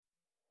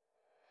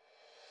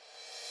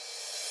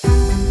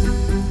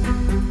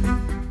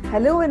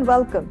Hello and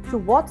welcome to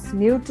What's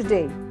New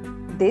Today.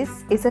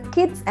 This is a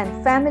kids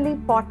and family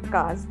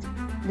podcast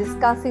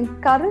discussing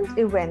current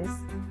events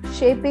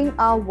shaping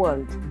our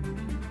world.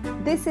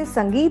 This is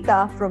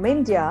Sangeeta from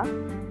India,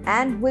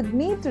 and with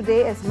me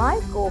today as my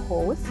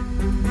co-host.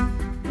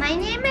 My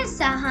name is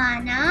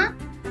Sahana.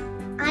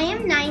 I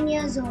am 9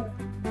 years old.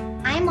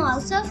 I am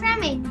also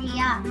from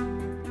India.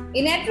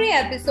 In every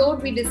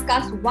episode, we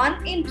discuss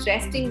one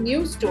interesting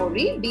news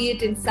story, be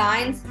it in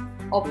science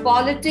or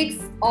politics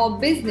or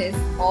business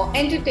or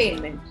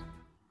entertainment.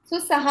 So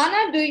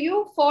Sahana, do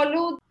you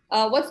follow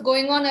what's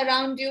going on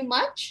around you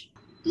much?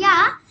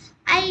 Yeah,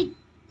 I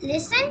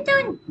listen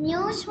to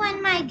news when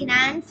my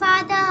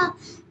grandfather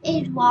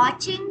is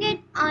watching it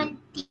on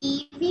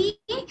TV.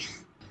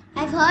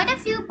 I've heard a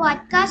few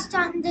podcasts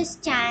on this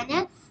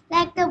channel,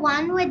 like the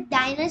one with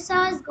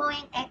dinosaurs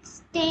going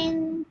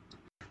extinct.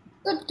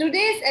 So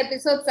today's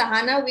episode,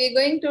 Sahana, we're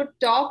going to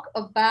talk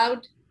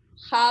about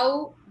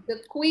how the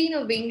Queen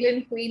of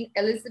England, Queen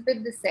Elizabeth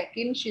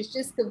II, she's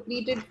just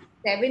completed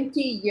 70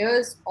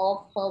 years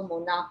of her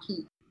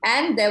monarchy.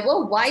 And there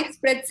were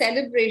widespread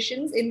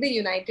celebrations in the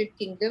United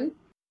Kingdom.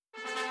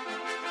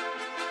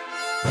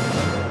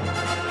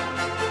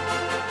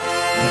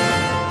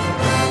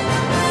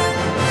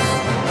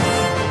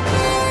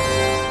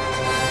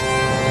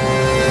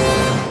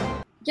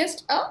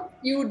 Just a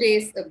few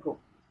days ago.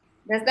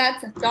 Does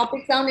that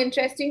topic sound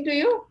interesting to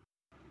you?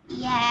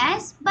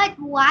 Yes, but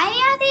why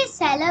are they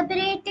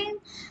celebrating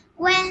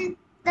when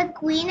the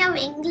Queen of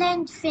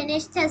England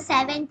finished her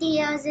 70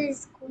 years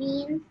as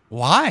queen?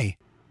 Why?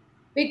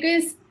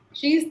 Because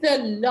she's the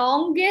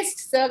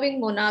longest serving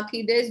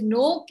monarchy. There's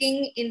no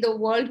king in the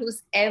world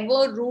who's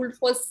ever ruled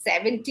for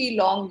 70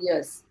 long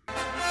years.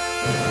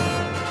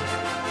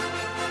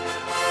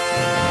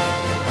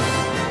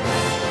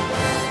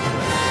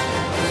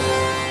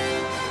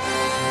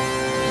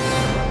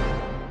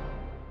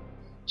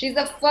 She's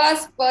the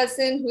first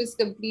person who's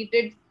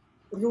completed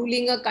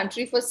ruling a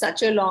country for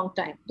such a long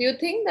time. Do you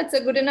think that's a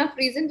good enough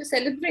reason to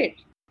celebrate?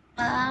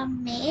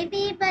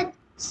 Maybe, but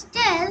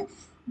still,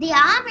 there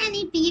are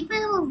many people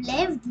who've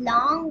lived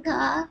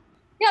longer.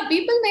 Yeah,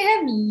 people may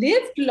have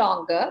lived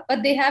longer,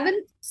 but they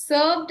haven't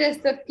served as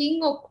the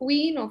king or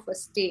queen of a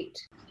state.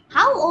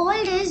 How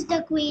old is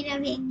the Queen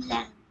of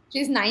England?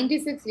 She's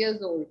 96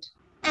 years old.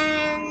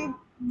 And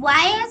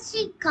why has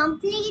she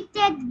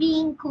completed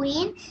being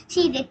queen?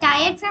 She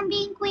retired from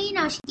being queen,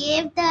 or she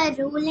gave the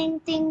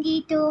ruling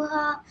thingy to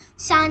her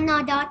son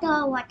or daughter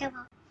or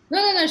whatever?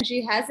 No.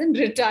 She hasn't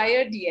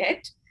retired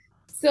yet.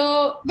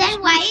 So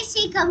then why is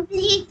she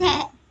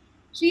completed?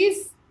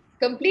 She's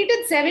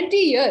completed 70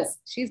 years.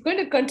 She's going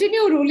to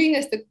continue ruling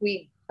as the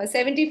queen. Her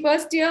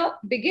 71st year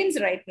begins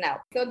right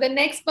now. So the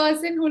next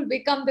person who will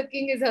become the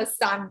king is her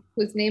son,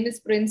 whose name is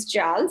Prince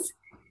Charles,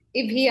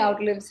 if he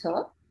outlives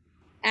her.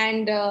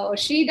 And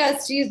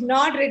she's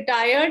not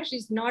retired.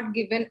 She's not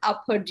given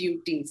up her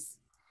duties.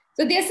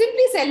 So they're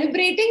simply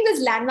celebrating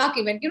this landmark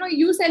event. You know,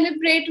 you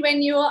celebrate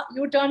when you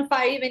turn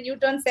 5, when you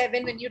turn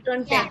 7, when you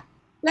turn 10. Yeah.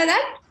 Like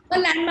that, a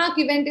landmark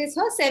event is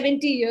her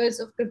 70 years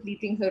of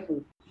completing her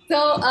rule.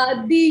 So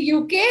the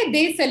UK,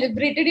 they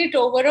celebrated it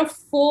over a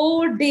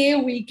 4-day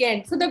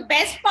weekend. So the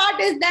best part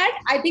is that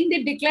I think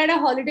they declared a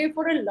holiday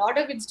for a lot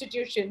of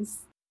institutions.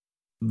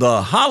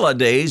 The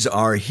holidays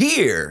are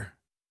here.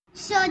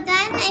 So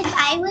then if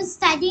I was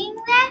studying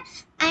there,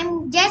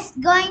 I'm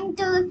just going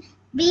to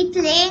be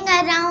playing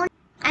around.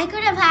 I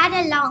could have had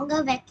a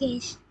longer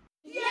vacation.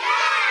 Yeah!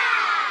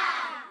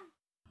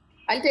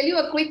 I'll tell you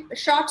a quick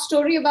short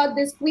story about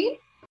this queen.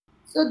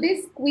 So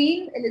this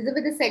Queen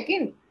Elizabeth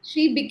II,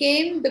 she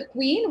became the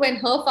queen when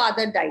her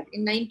father died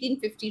in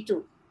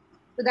 1952.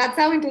 So that's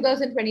how in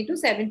 2022,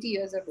 70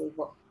 years are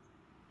over.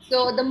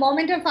 So the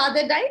moment her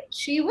father died,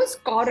 she was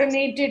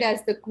coronated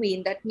as the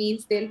queen. That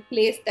means they'll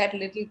place that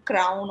little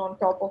crown on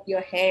top of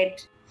your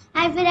head.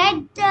 I've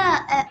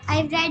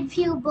read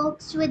few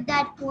books with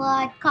that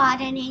word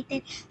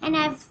coronated, and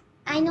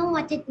I know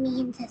what it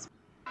means as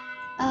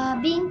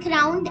being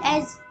crowned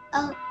as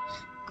a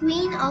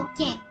queen or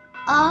king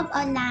of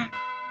a land.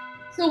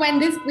 So when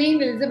this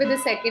Queen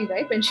Elizabeth II,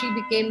 right, when she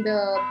became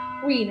the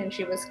queen and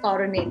she was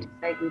coronated,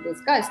 like we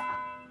discussed,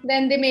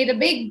 then they made a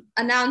big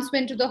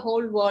announcement to the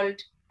whole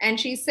world. And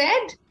she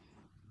said,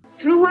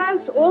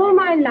 "Throughout all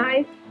my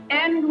life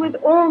and with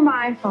all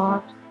my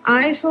heart,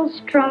 I shall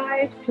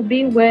strive to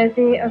be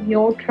worthy of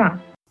your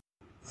trust."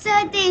 So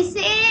they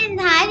say in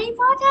Harry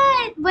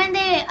Potter, when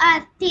they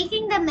are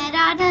taking the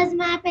Marauders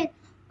map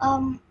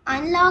and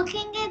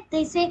unlocking it,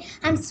 they say,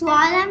 "I'm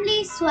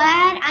solemnly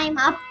swear I'm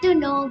up to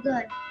no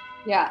good."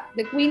 Yeah,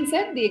 the queen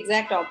said the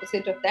exact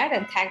opposite of that.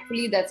 And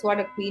thankfully, that's what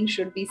a queen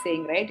should be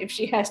saying, right? If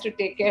she has to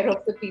take care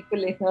of the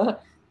people in her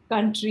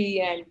country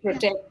and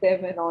protect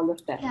them and all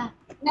of that. Yeah.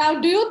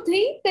 Now, do you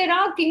think there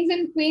are kings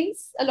and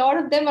queens, a lot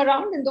of them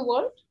around in the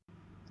world?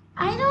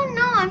 I don't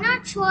know. I'm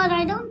not sure.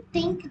 I don't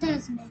think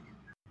there's many.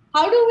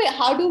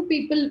 How do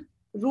people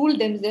rule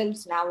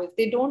themselves now if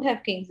they don't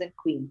have kings and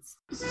queens?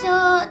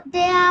 So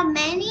there are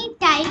many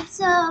types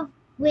of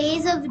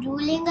ways of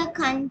ruling a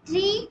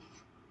country.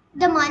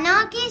 the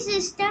monarchy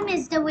system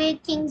is the way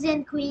kings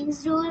and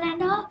queens rule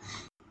and all.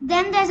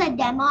 Then there's a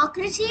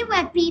democracy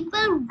where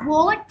people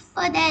vote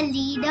for their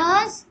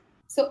leaders.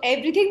 So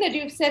everything that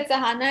you've said,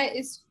 Sahana,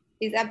 is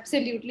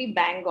absolutely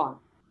bang on.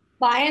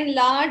 By and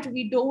large,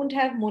 we don't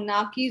have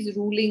monarchies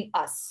ruling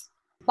us.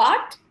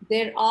 But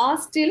there are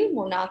still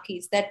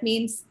monarchies. That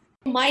means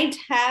you might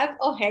have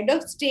a head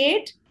of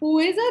state who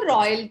is a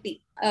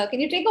royalty. Can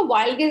you take a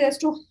wild guess as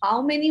to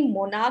how many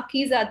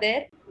monarchies are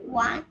there?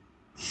 One.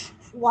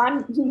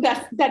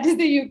 That is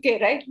the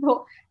UK, right?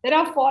 No, there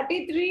are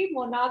 43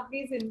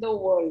 monarchies in the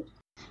world.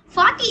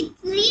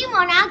 43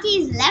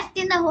 monarchies left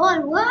in the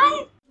whole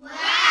world?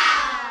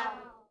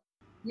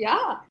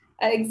 Yeah.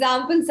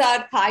 Examples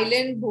are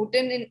Thailand,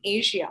 Bhutan in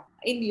Asia.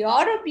 In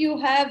Europe, you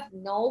have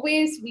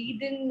Norway,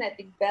 Sweden, I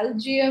think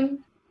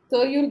Belgium.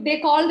 So they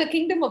call the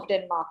Kingdom of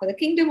Denmark, the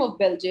Kingdom of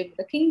Belgium,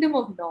 the Kingdom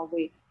of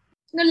Norway.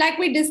 Now, like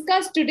we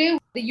discussed today,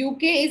 the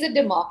UK is a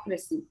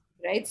democracy,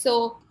 right?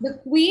 So the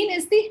Queen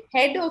is the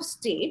head of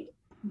state,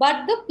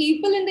 but the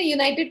people in the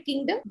United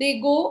Kingdom, they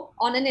go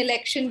on an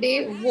election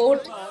day,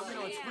 vote.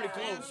 It's pretty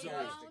close.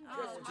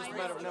 Just a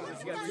matter of numbers.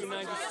 You got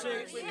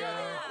 296.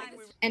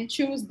 And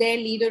choose their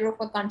leader of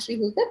a country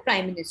who's the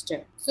prime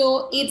minister.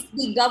 So it's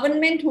the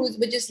government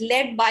which is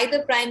led by the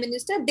prime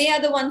minister. They are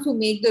the ones who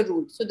make the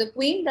rules. So the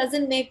Queen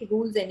doesn't make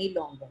rules any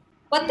longer.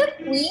 But the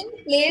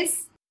Queen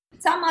plays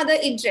some other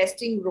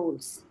interesting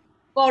roles.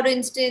 For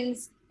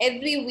instance,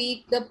 every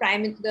week the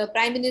prime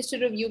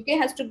minister of UK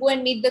has to go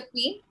and meet the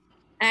Queen,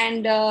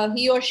 and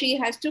he or she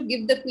has to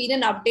give the Queen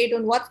an update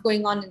on what's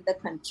going on in the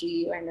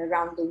country and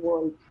around the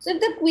world. So if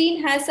the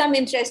Queen has some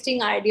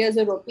interesting ideas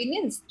or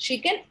opinions, she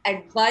can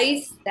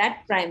advise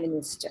that prime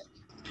minister.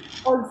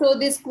 Also,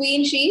 this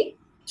Queen, she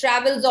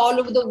travels all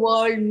over the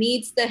world,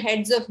 meets the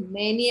heads of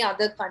many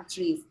other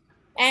countries.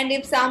 And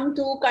if some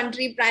two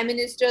country prime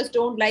ministers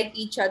don't like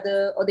each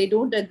other or they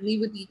don't agree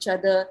with each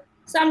other,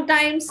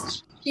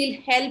 sometimes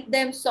she'll help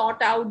them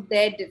sort out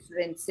their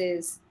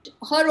differences.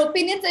 Her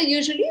opinions are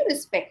usually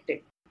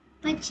respected.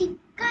 But she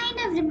kind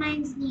of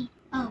reminds me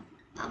of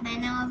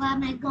Minerva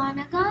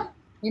McGonagall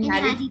in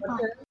Harry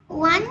Potter.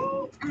 One,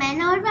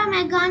 Minerva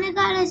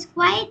McGonagall is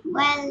quite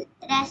well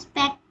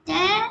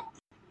respected,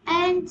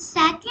 and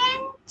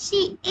second,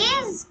 she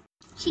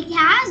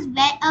has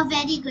a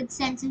very good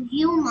sense of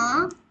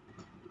humor,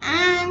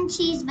 and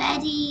she's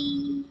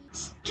very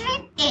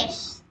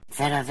strictish.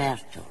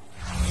 Ferraverto.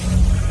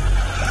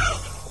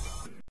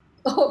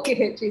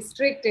 Okay, she's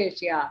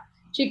strictish, yeah.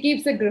 She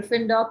keeps the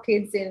Gryffindor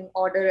kids in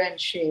order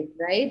and shape,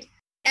 right?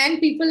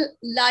 And people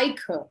like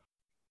her.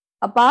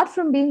 Apart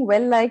from being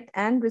well liked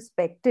and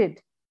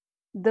respected,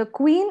 the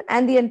Queen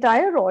and the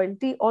entire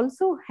royalty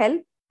also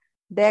help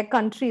their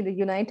country, the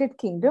United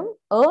Kingdom,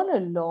 earn a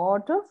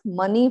lot of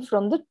money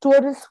from the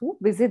tourists who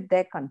visit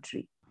their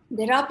country.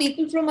 There are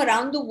people from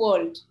around the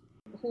world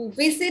who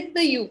visit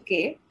the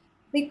UK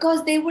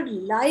because they would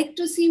like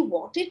to see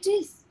what it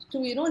is to,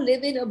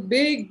 live in a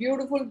big,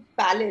 beautiful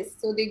palace.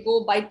 So they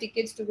go buy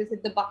tickets to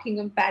visit the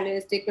Buckingham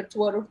Palace, take a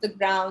tour of the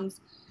grounds,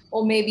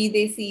 or maybe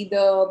they see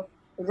the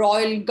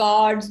royal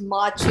guards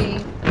marching.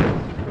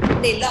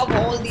 They love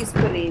all these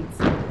parades.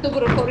 So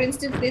for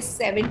instance, this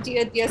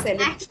 70th year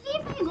celebration. Actually,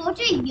 if I go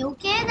to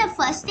UK, the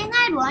first thing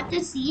I'd want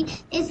to see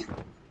is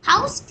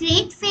how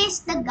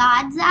straight-faced the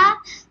guards are.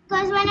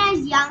 Because when I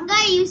was younger,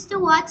 I used to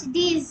watch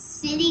these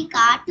silly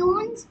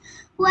cartoons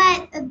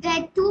where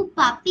there are two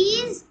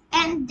puppies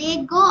and they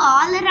go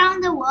all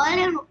around the world.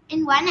 And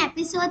in one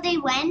episode, they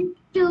went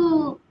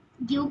to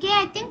UK.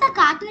 I think the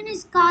cartoon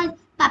is called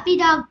Puppy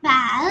Dog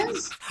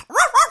Pals.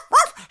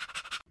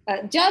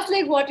 Just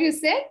like what you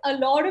said, a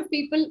lot of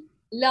people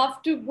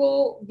love to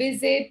go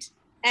visit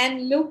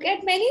and look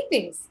at many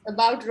things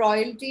about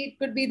royalty. It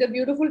could be the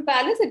beautiful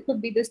palace, it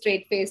could be the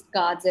straight-faced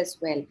guards as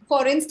well.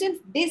 For instance,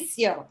 this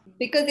year,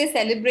 because they're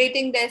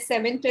celebrating their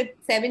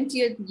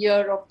 70th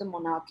year of the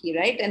monarchy,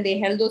 right? And they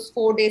held those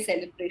 4-day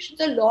celebrations.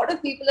 A lot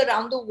of people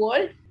around the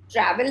world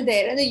travel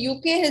there, and the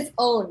UK has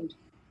earned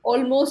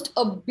almost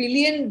 $1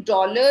 billion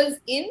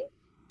in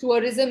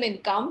tourism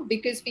income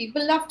because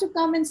people love to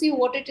come and see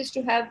what it is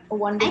to have a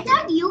wonderful... I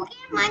thought UK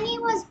money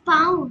was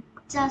pounds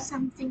or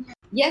something.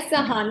 Yes,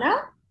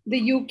 Sahana.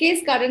 The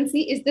UK's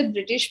currency is the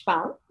British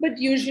pound, but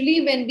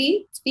usually when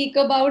we speak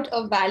about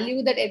a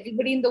value that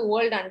everybody in the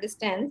world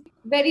understands,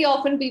 very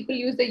often people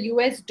use the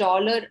US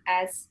dollar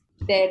as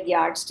their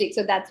yardstick.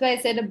 So that's why I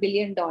said $1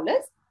 billion.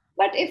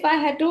 But if I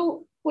had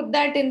to put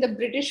that in the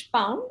British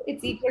pound,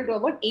 it's equal to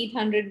about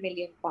 800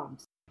 million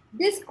pounds.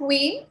 This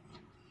queen,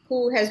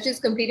 who has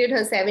just completed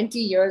her 70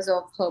 years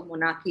of her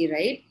monarchy,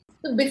 right?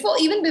 So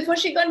even before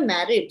she got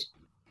married,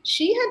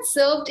 she had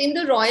served in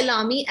the Royal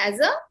Army as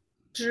a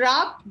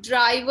truck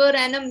driver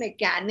and a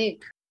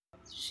mechanic.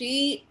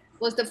 She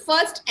was the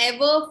first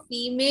ever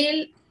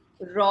female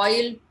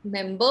royal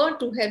member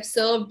to have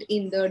served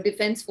in the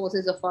defense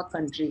forces of our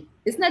country.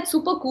 Isn't that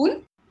super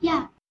cool?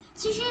 Yeah.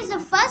 So she's the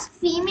first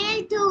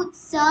female to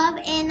serve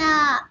in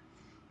a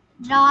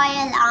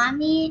Royal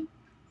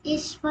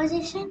Army-ish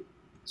position?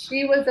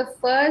 She was the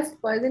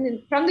first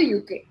person from the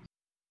UK.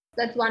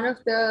 That's one of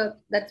the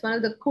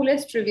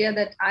coolest trivia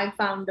that I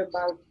found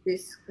about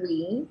this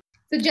queen.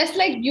 So just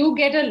like you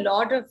get a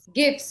lot of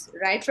gifts,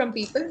 right, from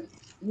people,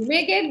 you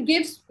may get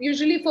gifts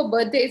usually for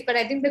birthdays, but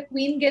I think the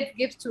queen gets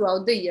gifts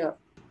throughout the year.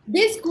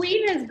 This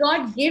queen has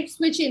got gifts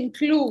which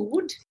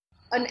include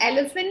an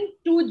elephant,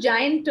 2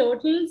 giant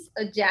turtles,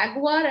 a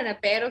jaguar, and a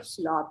pair of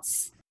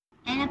sloths.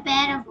 And a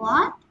pair of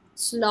what?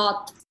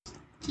 Sloth.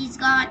 She's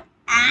got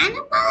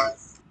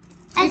animals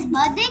as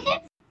birthday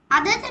gifts?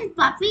 Other than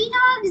puppy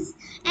dogs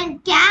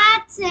and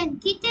cats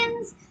and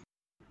kittens?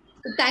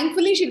 So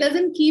thankfully, she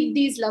doesn't keep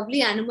these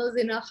lovely animals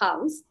in her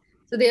house.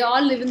 So they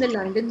all live in the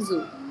London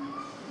Zoo.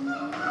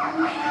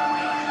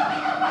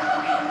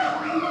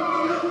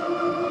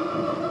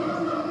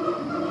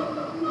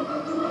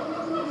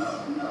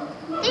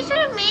 They should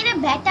have made a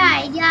better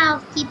idea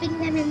of keeping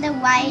them in the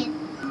wild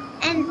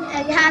and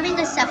having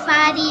a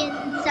safari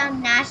in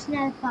some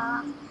national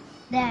park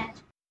there.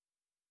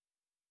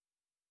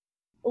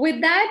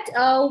 With that,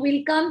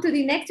 we'll come to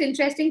the next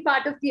interesting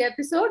part of the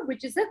episode,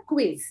 which is a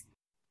quiz.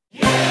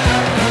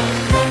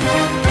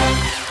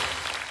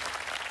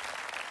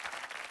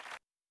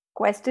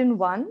 Question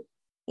 1.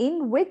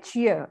 In which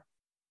year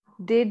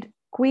did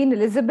Queen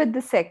Elizabeth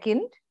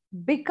II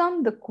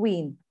become the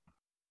Queen?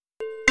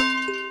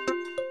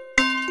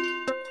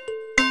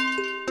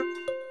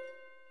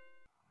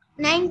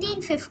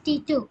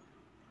 (1952).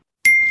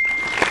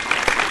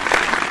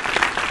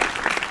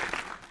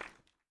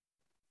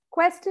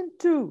 Question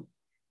 2.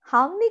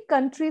 How many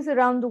countries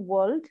around the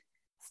world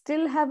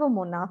still have a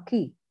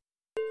monarchy?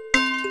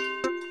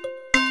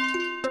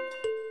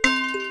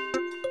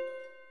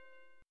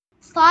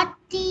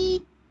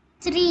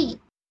 (43).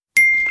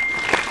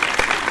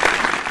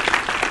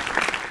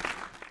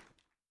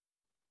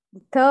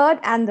 The third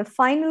and the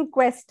final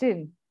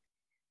question.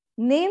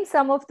 Name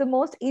some of the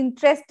most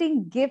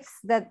interesting gifts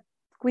that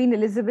Queen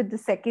Elizabeth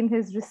II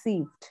has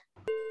received.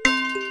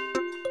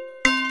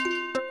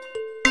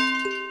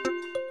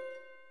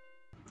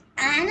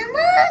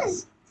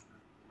 Animals,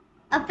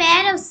 a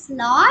pair of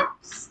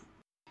sloths,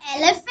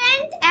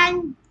 elephant,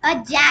 and a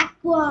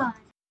jaguar.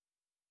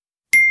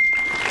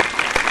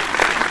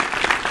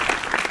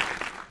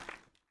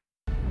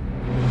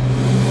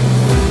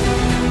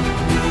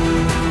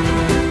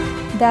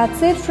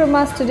 That's it from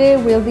us today.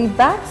 We'll be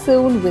back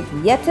soon with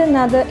yet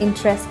another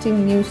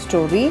interesting news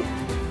story.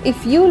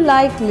 If you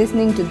like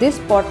listening to this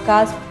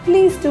podcast,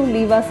 please do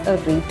leave us a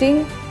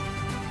rating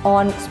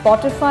on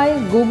Spotify,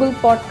 Google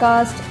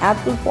Podcast,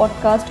 Apple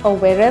Podcast, or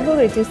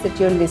wherever it is that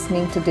you're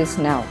listening to this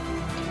now.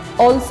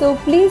 Also,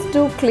 please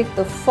do click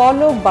the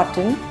follow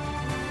button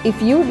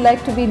if you'd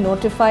like to be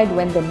notified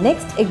when the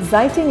next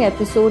exciting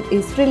episode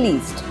is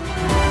released.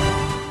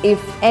 If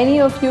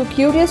any of you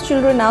curious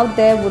children out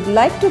there would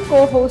like to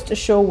co-host a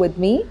show with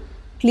me,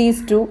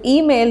 please do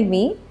email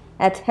me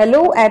at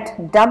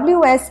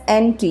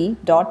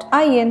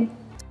hello@wsnt.in.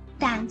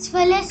 Thanks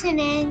for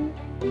listening.